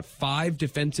talk about 5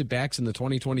 defensive backs in the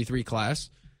 2023 class.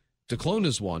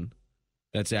 Duclona's one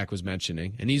that Zach was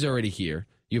mentioning, and he's already here.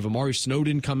 You have Amari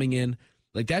Snowden coming in.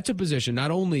 Like, that's a position.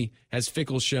 Not only has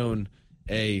Fickell shown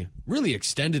a really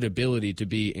extended ability to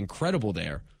be incredible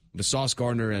there with Sauce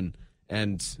Gardner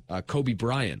and Kobe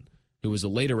Bryant, who was a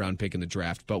later round pick in the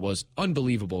draft, but was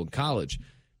unbelievable in college.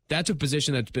 That's a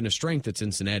position that's been a strength at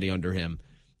Cincinnati under him.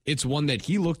 It's one that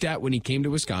he looked at when he came to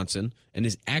Wisconsin, and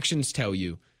his actions tell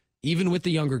you, even with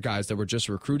the younger guys that were just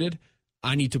recruited,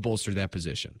 I need to bolster that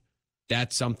position.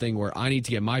 That's something where I need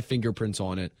to get my fingerprints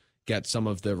on it, get some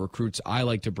of the recruits I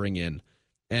like to bring in.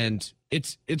 And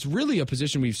it's really a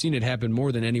position we've seen it happen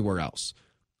more than anywhere else.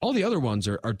 All the other ones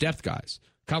are depth guys.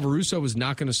 Calvaruso was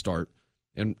not going to start,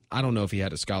 and I don't know if he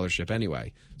had a scholarship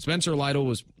anyway. Spencer Lytle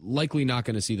was likely not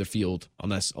going to see the field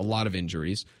unless a lot of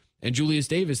injuries. And Julius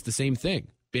Davis, the same thing,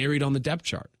 buried on the depth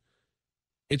chart.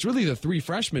 It's really the 3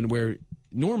 freshmen where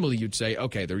normally you'd say,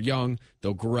 okay, they're young,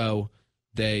 they'll grow,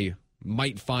 they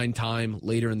might find time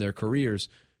later in their careers.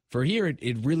 For here,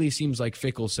 it really seems like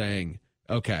Fickell saying,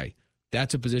 okay,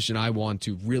 that's a position I want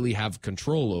to really have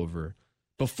control over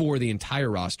before the entire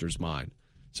roster's mine.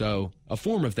 So a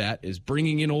form of that is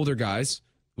bringing in older guys,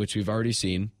 which we've already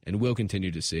seen and will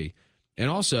continue to see, and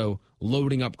also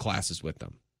loading up classes with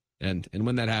them. And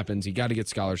when that happens, you got to get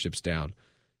scholarships down.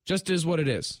 Just is what it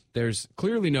is. There's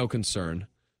clearly no concern.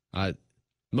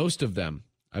 Most of them,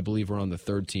 I believe, were on the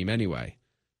 3rd team anyway.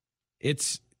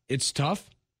 It's tough.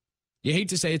 You hate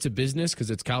to say it's a business because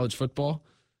it's college football,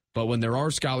 but when there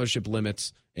are scholarship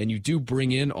limits and you do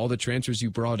bring in all the transfers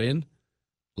you brought in,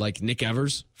 like Nick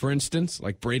Evers, for instance,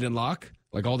 like Braden Locke,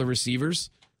 like all the receivers,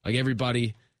 like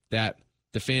everybody that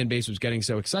the fan base was getting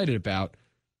so excited about,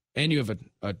 and you have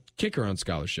a kicker on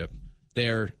scholarship,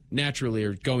 there naturally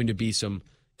are going to be some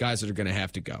guys that are going to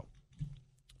have to go.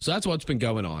 So that's what's been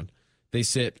going on. They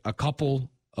sit a couple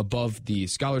above the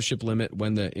scholarship limit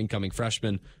when the incoming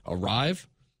freshmen arrive.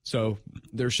 So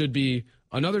there should be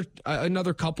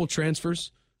another couple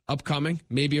transfers upcoming,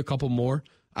 maybe a couple more.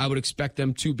 I would expect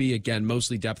them to be, again,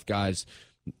 mostly depth guys,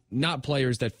 not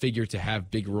players that figure to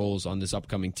have big roles on this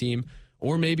upcoming team.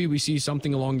 Or maybe we see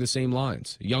something along the same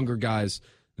lines, younger guys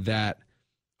that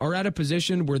are at a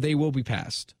position where they will be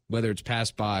passed, whether it's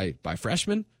passed by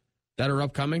freshmen that are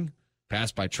upcoming,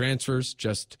 passed by transfers,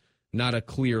 just not a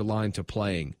clear line to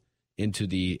playing into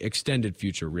the extended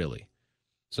future, really.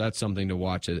 So that's something to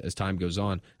watch as time goes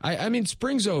on. I mean,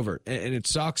 spring's over, and it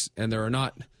sucks, and there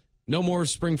are no more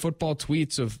spring football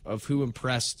tweets of who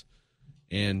impressed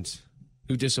and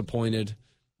who disappointed?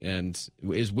 And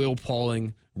is Will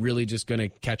Pauling really just going to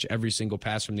catch every single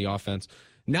pass from the offense?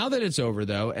 Now that it's over,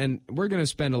 though, and we're going to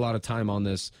spend a lot of time on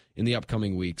this in the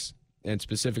upcoming weeks, and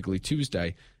specifically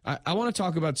Tuesday, I want to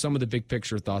talk about some of the big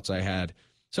picture thoughts I had,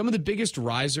 some of the biggest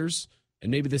risers, and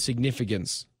maybe the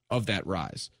significance of that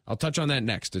rise. I'll touch on that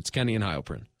next. It's Kenny and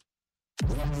Heilprin.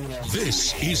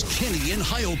 This is Kenny and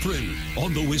Heilprin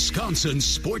on the Wisconsin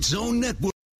Sports Zone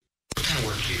Network.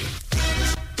 Power Key.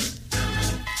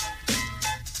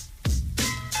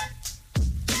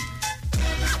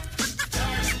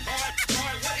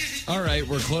 All right,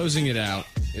 we're closing it out.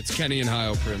 It's Kenny and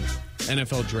Heilprin.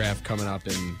 NFL draft coming up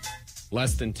in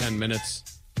less than 10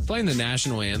 minutes. Playing the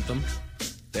national anthem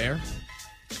there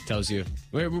tells you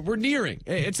we're nearing.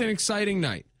 It's an exciting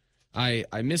night. I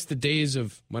missed the days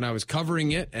of when I was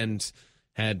covering it and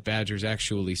had Badgers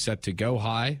actually set to go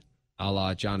high, a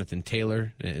la Jonathan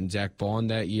Taylor and Zach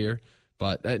Bond that year.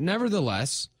 But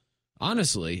nevertheless,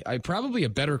 honestly, probably a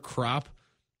better crop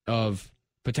of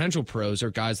potential pros or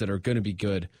guys that are going to be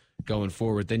good going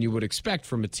forward than you would expect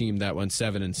from a team that went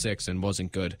 7-6 and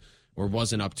wasn't good or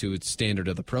wasn't up to its standard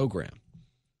of the program.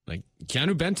 Like,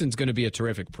 Keanu Benton's going to be a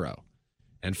terrific pro.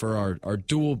 And for our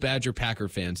dual Badger Packer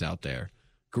fans out there,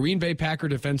 Green Bay Packer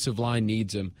defensive line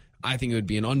needs him. I think it would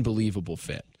be an unbelievable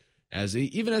fit,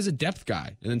 even as a depth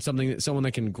guy, and then someone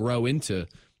that can grow into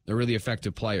a really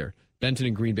effective player. Benton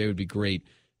and Green Bay would be great.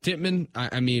 Tippmann,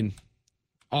 I mean,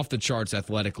 off the charts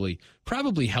athletically,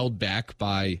 probably held back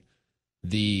by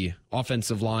the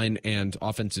offensive line and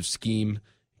offensive scheme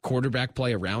quarterback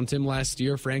play around him last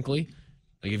year, frankly.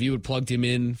 Like, if you had plugged him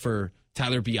in for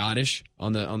Tyler Biadasz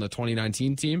on the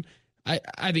 2019 team,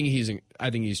 I think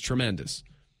he's tremendous.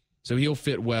 So he'll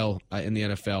fit well in the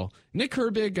NFL. Nick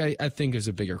Herbig, I think, is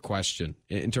a bigger question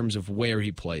in terms of where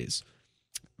he plays.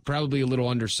 Probably a little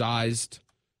undersized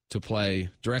to play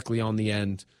directly on the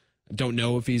end. Don't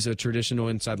know if he's a traditional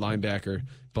inside linebacker,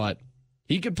 but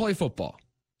he could play football.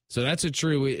 So that's a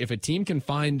true. If a team can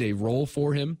find a role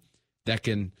for him that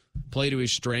can play to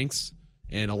his strengths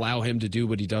and allow him to do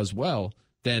what he does well,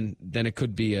 then it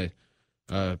could be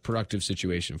a productive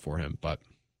situation for him. But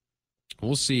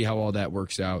we'll see how all that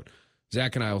works out.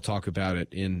 Zach and I will talk about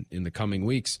it in the coming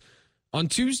weeks. On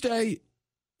Tuesday,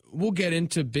 we'll get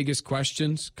into biggest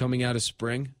questions coming out of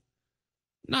spring.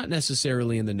 Not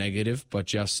necessarily in the negative, but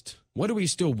just what do we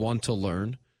still want to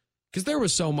learn? Because there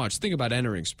was so much. Think about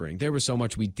entering spring. There was so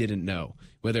much we didn't know,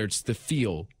 whether it's the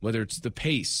feel, whether it's the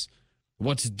pace,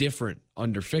 what's different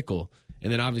under Fickell,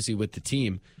 and then obviously with the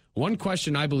team. One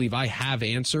question I believe I have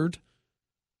answered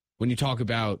when you talk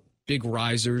about big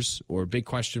risers or big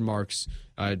question marks,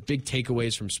 big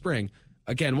takeaways from spring.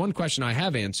 Again, one question I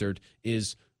have answered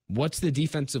is, what's the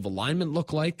defensive alignment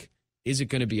look like? Is it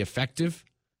going to be effective?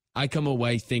 I come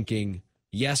away thinking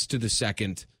yes to the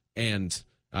second and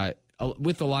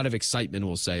with a lot of excitement,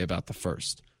 we'll say, about the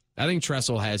first. I think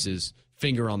Tressel has his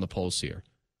finger on the pulse here,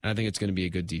 and I think it's going to be a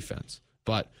good defense.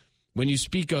 But when you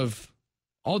speak of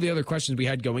all the other questions we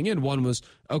had going in, one was,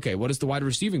 okay, what does the wide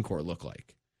receiving core look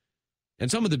like?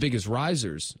 And some of the biggest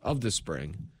risers of the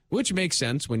spring, which makes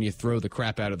sense when you throw the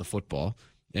crap out of the football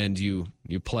and you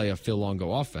play a Phil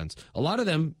Longo offense, a lot of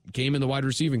them came in the wide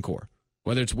receiving core,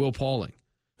 whether it's Will Pauling,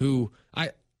 who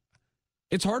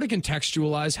it's hard to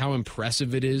contextualize how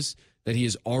impressive it is that he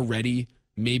is already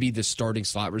maybe the starting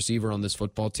slot receiver on this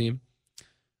football team.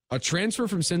 A transfer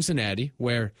from Cincinnati,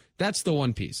 where that's the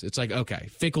one piece. It's like, okay,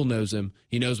 Fickell knows him.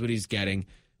 He knows what he's getting,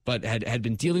 but had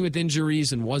been dealing with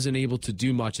injuries and wasn't able to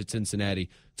do much at Cincinnati.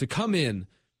 To come in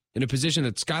a position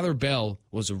that Skylar Bell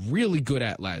was really good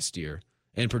at last year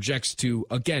and projects to,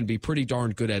 again, be pretty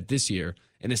darn good at this year,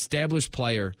 an established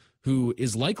player who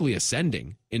is likely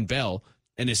ascending in Bell,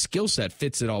 and his skill set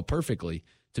fits it all perfectly,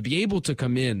 to be able to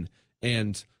come in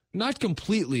and not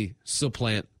completely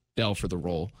supplant Bell for the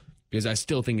role, because I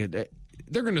still think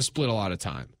they're going to split a lot of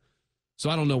time. So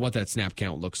I don't know what that snap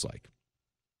count looks like.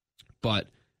 But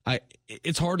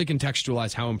it's hard to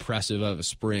contextualize how impressive of a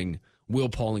spring Will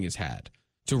Pauling has had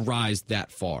to rise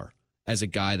that far as a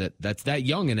guy that's that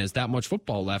young and has that much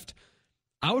football left.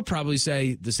 I would probably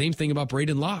say the same thing about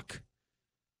Braden Locke.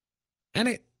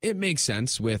 And it makes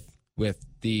sense with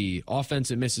the offense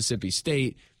at Mississippi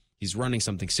State. He's running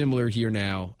something similar here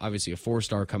now, obviously a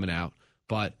 4-star coming out.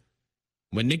 But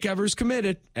when Nick Evers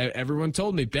committed, everyone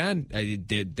told me, Ben,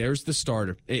 there's the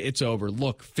starter. It's over.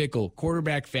 Look, Fickell,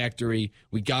 quarterback factory.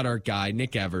 We got our guy,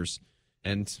 Nick Evers.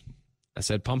 And I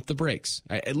said, pump the brakes.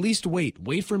 At least wait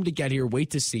for him to get here.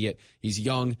 Wait to see it. He's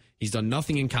young. He's done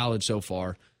nothing in college so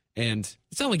far. And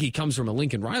it's not like he comes from a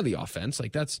Lincoln Riley offense.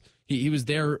 Like he was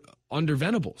there under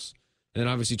Venables. And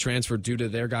then obviously transferred due to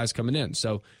their guys coming in.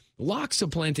 So Locke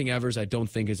supplanting Evers, I don't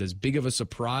think is as big of a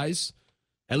surprise.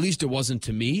 At least it wasn't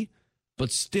to me.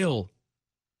 But still,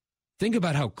 think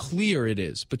about how clear it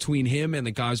is between him and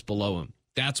the guys below him.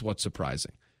 That's what's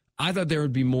surprising. I thought there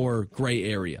would be more gray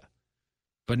area.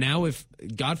 But now if,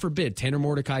 God forbid, Tanner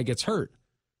Mordecai gets hurt,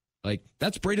 like,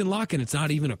 that's Braden Locke, and it's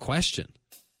not even a question.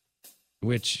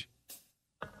 Which,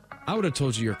 I would have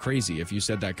told you you're crazy if you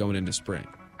said that going into spring.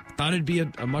 Thought it'd be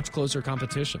a much closer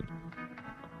competition.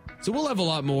 So we'll have a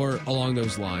lot more along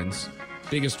those lines.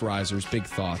 Biggest risers, big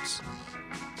thoughts.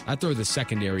 I'd throw the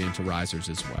secondary into risers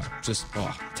as well. Just,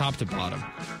 top to bottom.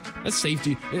 That's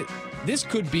safety. This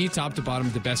could be, top to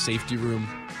bottom, the best safety room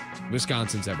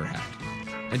Wisconsin's ever had.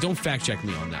 And don't fact check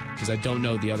me on that, because I don't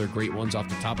know the other great ones off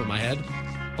the top of my head.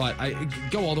 But I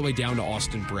go all the way down to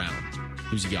Austin Brown,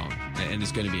 who's young and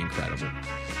is going to be incredible.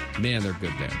 Man, they're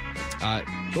good there.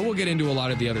 But we'll get into a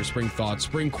lot of the other spring thoughts,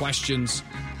 spring questions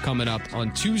coming up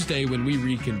on Tuesday when we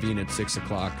reconvene at 6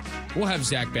 o'clock. We'll have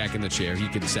Zach back in the chair. He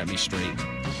can set me straight.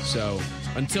 So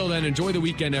until then, enjoy the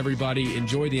weekend, everybody.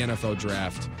 Enjoy the NFL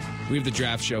draft. We have the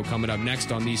draft show coming up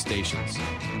next on these stations.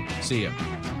 See ya.